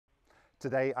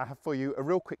Today I have for you a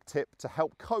real quick tip to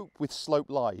help cope with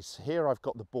slope lies. Here I've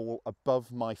got the ball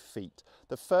above my feet.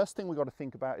 The first thing we've got to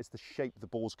think about is the shape the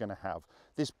ball's going to have.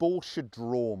 This ball should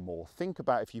draw more. Think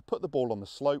about if you put the ball on the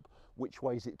slope, which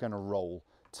way is it going to roll?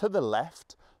 To the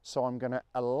left, so I'm going to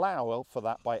allow for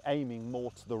that by aiming more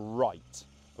to the right,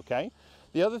 okay?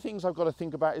 The other things I've got to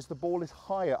think about is the ball is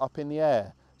higher up in the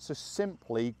air. So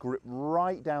simply grip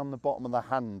right down the bottom of the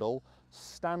handle,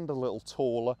 stand a little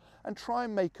taller and try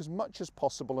and make as much as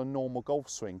possible a normal golf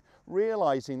swing,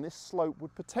 realizing this slope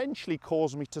would potentially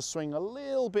cause me to swing a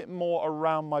little bit more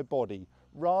around my body.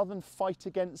 Rather than fight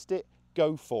against it,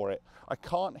 go for it. I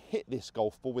can't hit this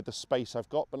golf ball with the space I've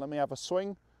got, but let me have a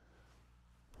swing.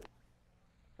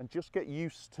 And just get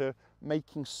used to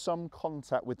making some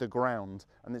contact with the ground,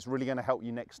 and it's really going to help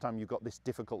you next time you've got this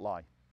difficult lie.